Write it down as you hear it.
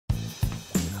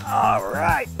All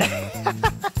right.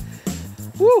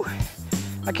 Woo!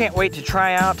 I can't wait to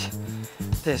try out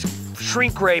this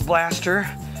shrink ray blaster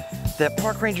that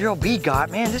Park Ranger LB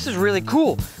got. Man, this is really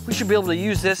cool. We should be able to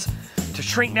use this to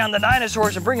shrink down the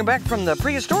dinosaurs and bring them back from the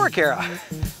prehistoric era.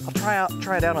 I'll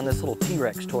try it out on this little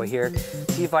T-Rex toy here.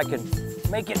 See if I can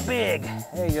make it big.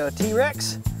 There you go,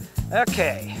 T-Rex.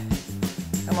 Okay.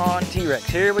 Come on, T-Rex,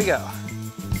 here we go.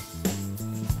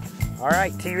 All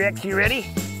right, T-Rex, you ready?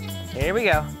 Here we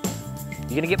go.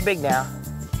 You're gonna get big now.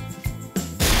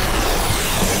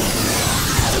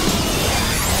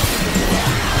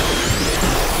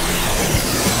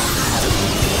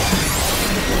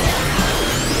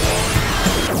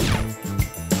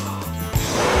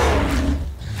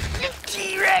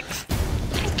 T-Rex!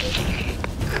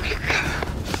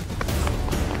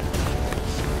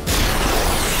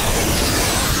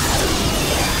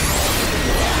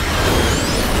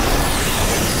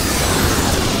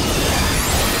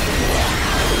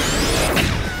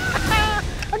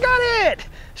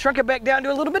 Shrunk it back down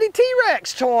to a little bitty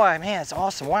T-Rex toy. Man, it's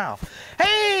awesome, wow.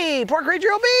 Hey, Park Ranger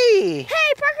LB.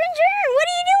 Hey, Park Ranger, what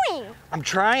are you doing? I'm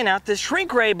trying out this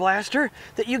shrink ray blaster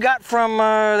that you got from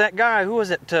that guy, who was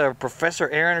it, Professor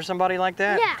Aaron or somebody like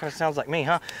that? Yeah. Kind of sounds like me,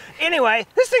 huh? Anyway,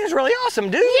 this thing is really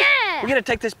awesome, dude. Yeah. We're gonna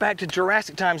take this back to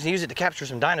Jurassic times and use it to capture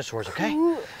some dinosaurs, okay?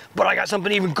 Ooh. But I got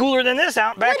something even cooler than this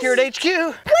out back here at HQ.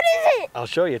 What is it? I'll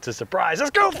show you, it's a surprise. Let's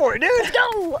go for it, dude. Let's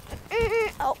go.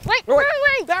 Oh, wait, wrong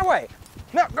way. That way.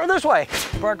 No, go this way.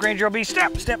 Park Ranger LB,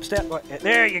 step, step, step.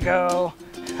 There you go.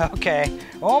 Okay,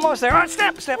 almost there. Oh,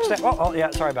 step, step, step. Oh, yeah,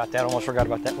 sorry about that. Almost forgot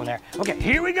about that one there. Okay,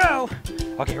 here we go.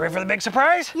 Okay, ready for the big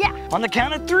surprise? Yeah. On the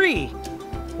count of 3.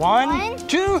 1,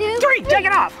 2, 3. 3. Take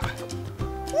it off.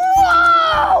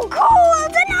 Whoa, cool.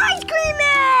 It's an ice cream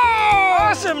man.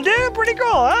 Awesome, dude. Pretty cool,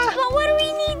 huh? But what do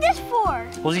we need this for?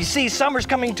 Well, you see, summer's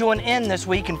coming to an end this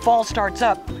week and fall starts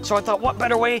up. So I thought, what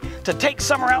better way to take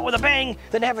summer out with a bang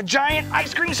than to have a giant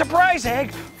ice cream surprise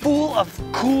egg full of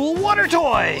cool water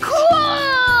toys. Cool.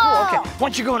 Cool, okay. Why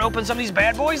don't you go and open some of these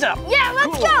bad boys up? Yeah,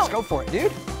 let's go. Let's go for it,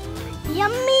 dude.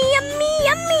 Yummy, yummy,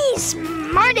 yummy,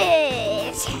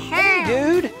 Smarties. Hey,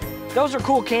 dude. Those are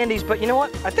cool candies, but you know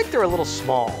what? I think they're a little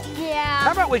small. Yeah.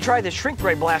 How about we try this shrink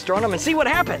ray blaster on them and see what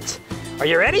happens? Are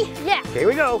you ready? Yeah. Here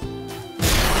we go.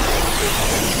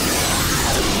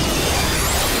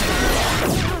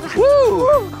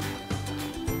 Woo!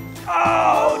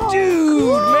 Oh, dude,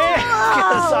 cool. man. Look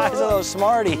at the size of those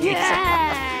Smarties.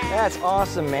 Yeah. That's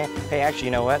awesome, man. Hey, actually,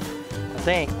 you know what? I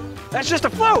think that's just a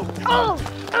float. Oh.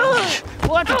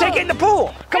 We'll have to take it in the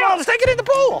pool. Come on, let's take it in the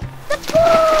pool. The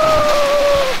pool.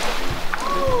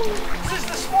 This is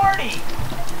the Smartie.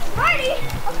 Smartie?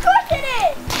 Of course it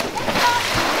is.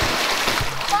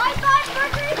 Bye-bye,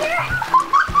 Park Ranger.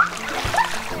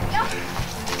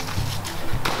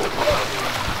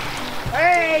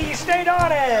 Hey, you stayed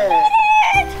on it.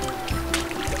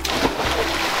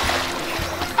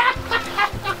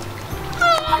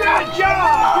 Good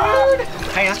job, dude.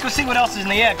 Hey, let's go see what else is in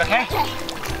the egg, okay?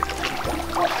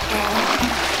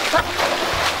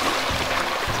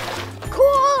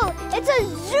 Cool. It's a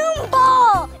zoom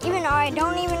ball. Even though I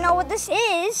don't even know what this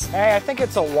is. Hey, I think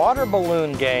it's a water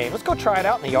balloon game. Let's go try it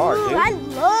out in the yard, dude. I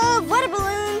love water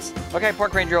balloons. Okay,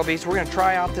 Park Ranger LB, so we're gonna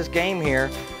try out this game here.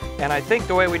 And I think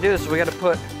the way we do this is we gotta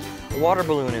put a water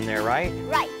balloon in there, right?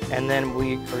 Right. And then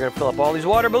we're gonna fill up all these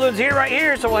water balloons here, right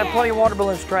here, so we'll have plenty of water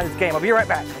balloons to try this game. I'll be right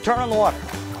back. Turn on the water.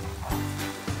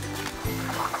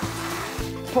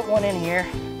 Put one in here.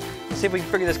 Let's see if we can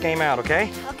figure this game out,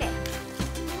 okay? Okay.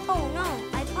 Oh no,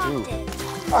 I popped it.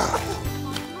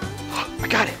 I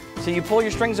got it. So you pull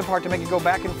your strings apart to make it go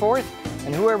back and forth,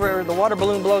 and whoever the water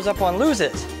balloon blows up on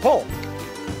loses. Pull.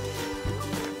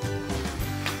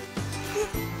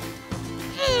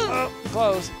 Oh,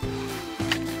 close.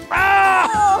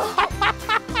 Ah!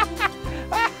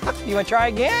 You wanna try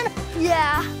again?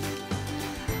 Yeah.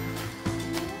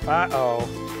 Uh-oh.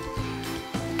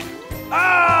 Oh,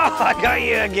 I got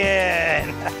you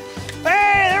again.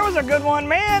 Hey, there was a good one,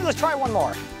 man. Let's try one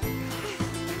more.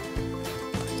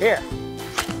 Here.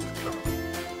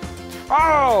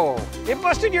 Oh, it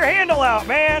busted your handle out,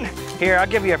 man. Here, I'll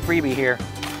give you a freebie here.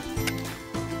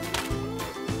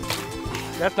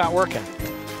 That's not working.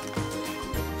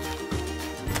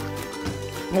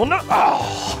 Well, no,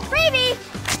 oh. Freebie.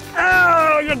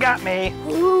 Oh, you got me.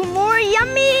 Ooh, more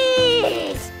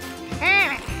yummies.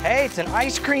 Hey, it's an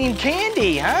ice cream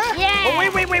candy, huh? Yeah. Oh,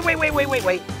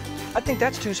 wait. I think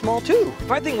that's too small, too.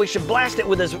 I think we should blast it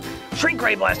with this shrink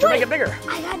ray blaster, make it bigger.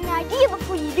 I got an idea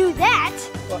before you do that.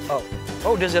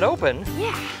 Oh, does it open?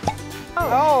 Yeah.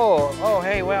 Oh,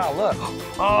 hey, wow, look.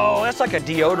 Oh, that's like a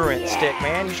deodorant stick,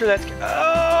 man. You sure that's,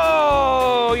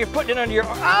 oh, Oh, you're putting it under your.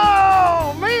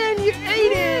 Oh man, you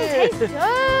ate it. Tastes good.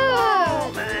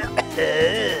 Oh man.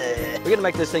 We're gonna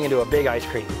make this thing into a big ice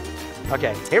cream.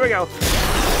 Okay, here we go.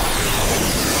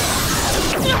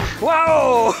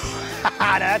 Whoa!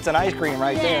 That's an ice cream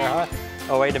right there, huh?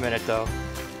 Oh, wait a minute though.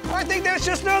 I think that's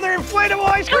just another inflatable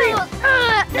ice cream.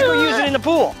 Let's go use it in the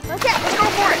pool. Okay. Let's go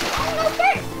for it.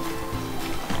 Okay.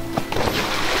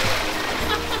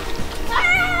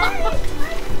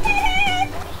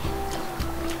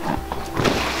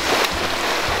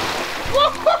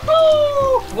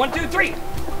 Woo-hoo-hoo! 1, 2, 3.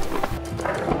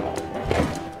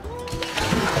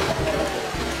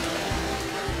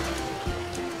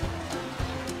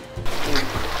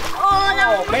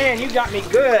 Oh man, you got me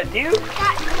good, dude.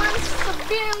 That one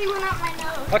severely went out my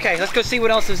nose. Okay, let's go see what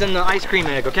else is in the ice cream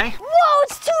egg, okay? Whoa,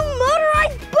 it's 2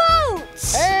 motorized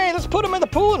boats. Hey, let's put them in the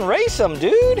pool and race them,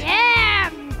 dude. Yeah.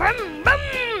 Bum, bum.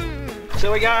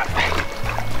 So we got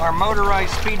our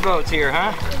motorized speedboats here,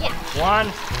 huh? Yeah.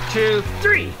 1, 2,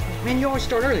 3. Man, you always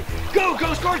start early. Go,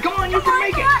 Coast Guard, come on, you can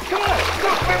make it. Come on,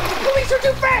 go, the police are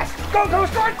too fast. Go,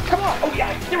 Coast Guard, come on. Oh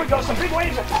yeah, there we go, some big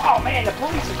waves. Oh man, the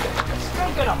police are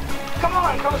skunking them. Come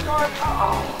on, Coast Guard.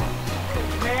 Oh,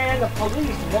 man, the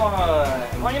police won.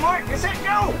 On your mark, get set,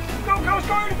 go. Go, Coast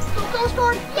Guard. Go, Coast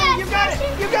Guard. Yes, you got it.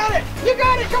 You got it. You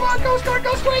got it. Come on, Coast Guard.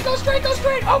 Go straight, go straight, go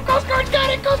straight. Oh, Coast Guard's got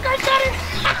it. Coast Guard's got it.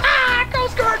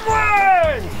 Coast Guard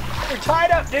won. We're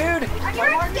tied up, dude. On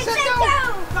your mark, get set,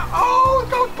 go. Oh,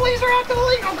 police are out to the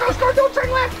lead. Oh, Coast Guard, don't turn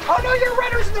left. Oh, no, your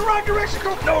rudder's in the wrong direction.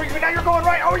 No, now you're going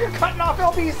right. Oh, you're cutting off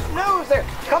LB's nose there.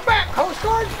 Come back, Coast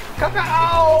Guard. Come back.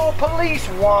 Oh, police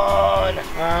won.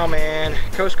 Oh, man.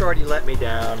 Coast Guard, you let me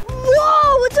down.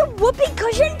 Whoa, it's a whoopee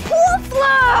cushion pool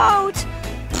float.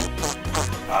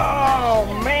 Oh,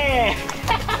 man.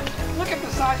 Look at the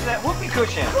size of that whoopee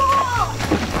cushion. Cool.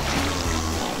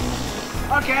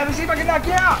 Okay, let me see if I can knock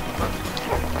you out.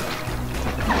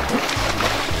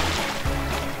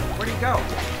 Where'd he go?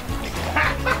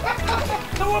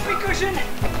 The whoopee cushion.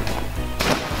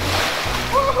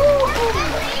 Woohoo!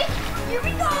 Here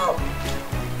we go.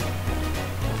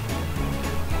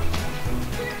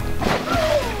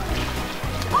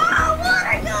 Oh,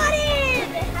 water got in.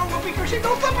 Go whoopee cushion,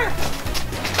 go flipper.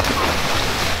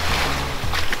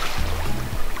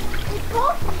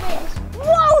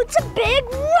 Whoa, it's a big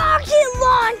rocket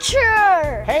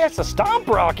launcher! Hey, it's a stomp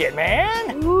rocket,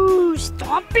 man. Ooh,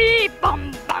 stompy,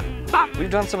 bum, bum, bum. We've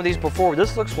done some of these before.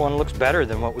 This one looks better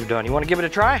than what we've done. You want to give it a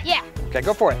try? Yeah. Okay,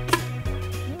 go for it.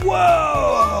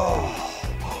 Whoa!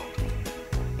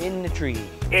 In the tree.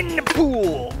 In the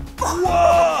pool.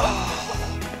 Whoa!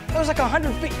 That was like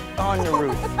 100 feet on the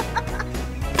roof.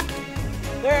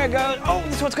 There it goes. Oh,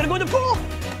 this one's gonna go in the pool.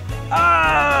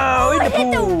 Oh, in the pool.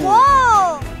 Hit the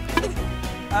wall.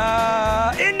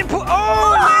 In the pool.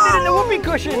 Oh, it landed in the whoopee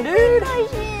cushion, dude.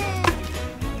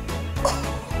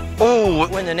 Oh,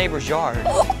 went in the neighbor's yard.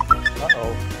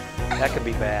 Uh-oh. That could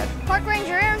be bad. Park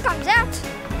Ranger Aaron comes out.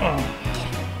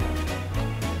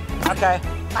 Okay.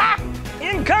 Ah,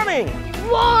 incoming.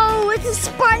 Whoa, it's a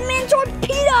Spider-Man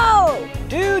torpedo.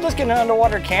 Dude, let's get an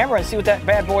underwater camera and see what that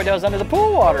bad boy does under the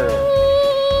pool water.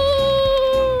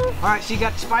 All right, so you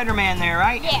got Spider-Man there,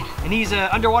 right? Yeah. And he's an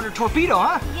underwater torpedo,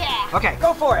 huh? Yeah. Okay,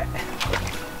 go for it.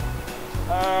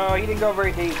 Oh, he didn't go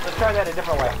very deep. Let's try that a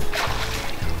different way.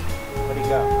 Where'd he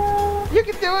go? You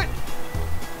can do it.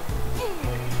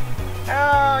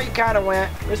 Oh, he kind of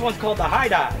went. This one's called the high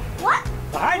dive. What?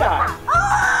 The high dive. Oh!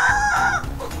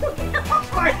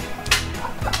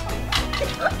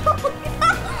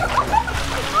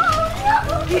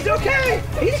 He's okay.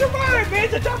 He survived, man.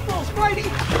 It's a tough little Spidey.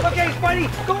 Okay, Spidey,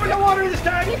 go in the water this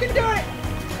time. You can do it.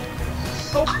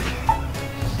 Oh.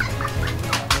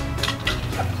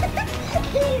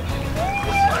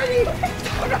 Spidey,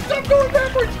 stop going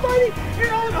backwards, Spidey.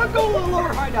 Here, I'll go a little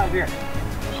lower. High dive here.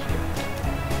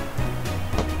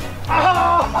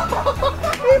 Oh,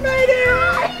 he made it.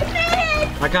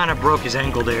 I kind of broke his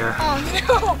ankle there. Oh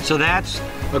no. So that's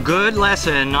a good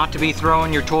lesson not to be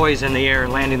throwing your toys in the air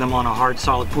and landing them on a hard,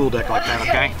 solid pool deck like that,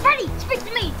 okay? Freddy, speak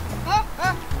to me.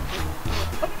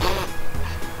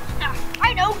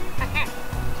 I know.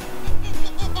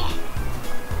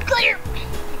 Clear.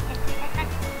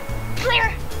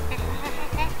 Clear.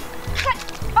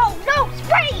 Oh no,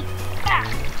 Freddy.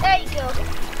 There you go.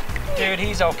 Dude,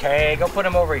 he's okay. Go put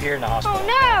him over here in the hospital. Oh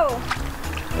no.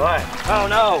 What? Oh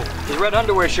no, his red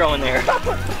underwear showing there. Oh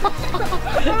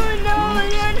no,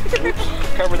 man.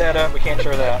 Cover that up, we can't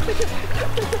show that.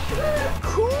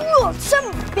 Cool, some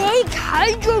big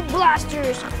hydro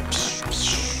blasters.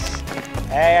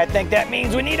 Hey, I think that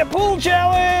means we need a pool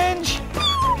challenge.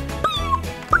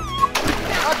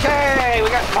 Okay, we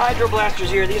got hydro blasters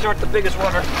here. These aren't the biggest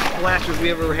water blasters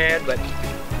we ever had, but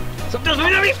sometimes we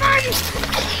gotta be fun.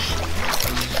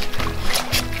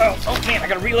 Oh man, I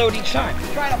gotta reload each time.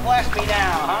 You're trying to blast me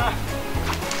now, huh?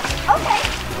 Okay.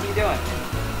 What are you doing?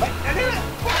 Wait, I do it.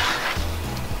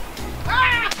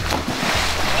 Ah!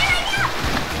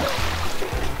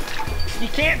 You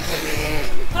can't.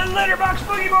 The letterbox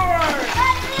boogie board.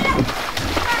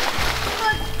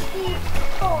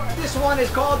 This one is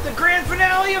called the grand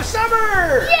finale of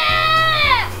summer.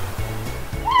 Yeah!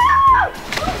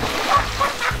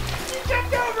 You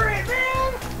jumped over it,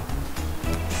 man.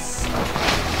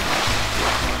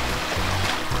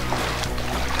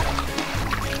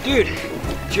 Dude,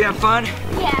 did you have fun?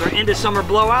 Yeah. We're into summer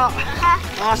blowout.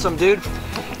 Awesome, dude.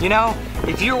 You know,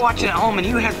 if you're watching at home and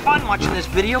you had fun watching this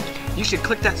video, you should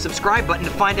click that subscribe button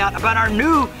to find out about our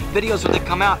new videos when they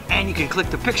come out, and you can click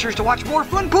the pictures to watch more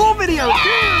fun pool videos,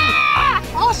 too.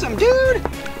 Awesome, dude.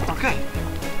 Okay.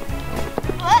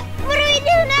 What do we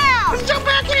do now? Let's jump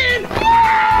back in.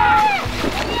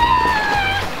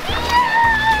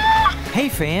 Hey,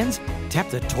 fans. Tap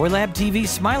the ToyLabTV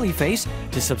smiley face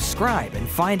to subscribe and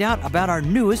find out about our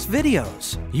newest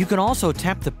videos. You can also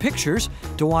tap the pictures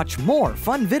to watch more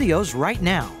fun videos right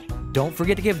now. Don't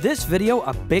forget to give this video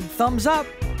a big thumbs up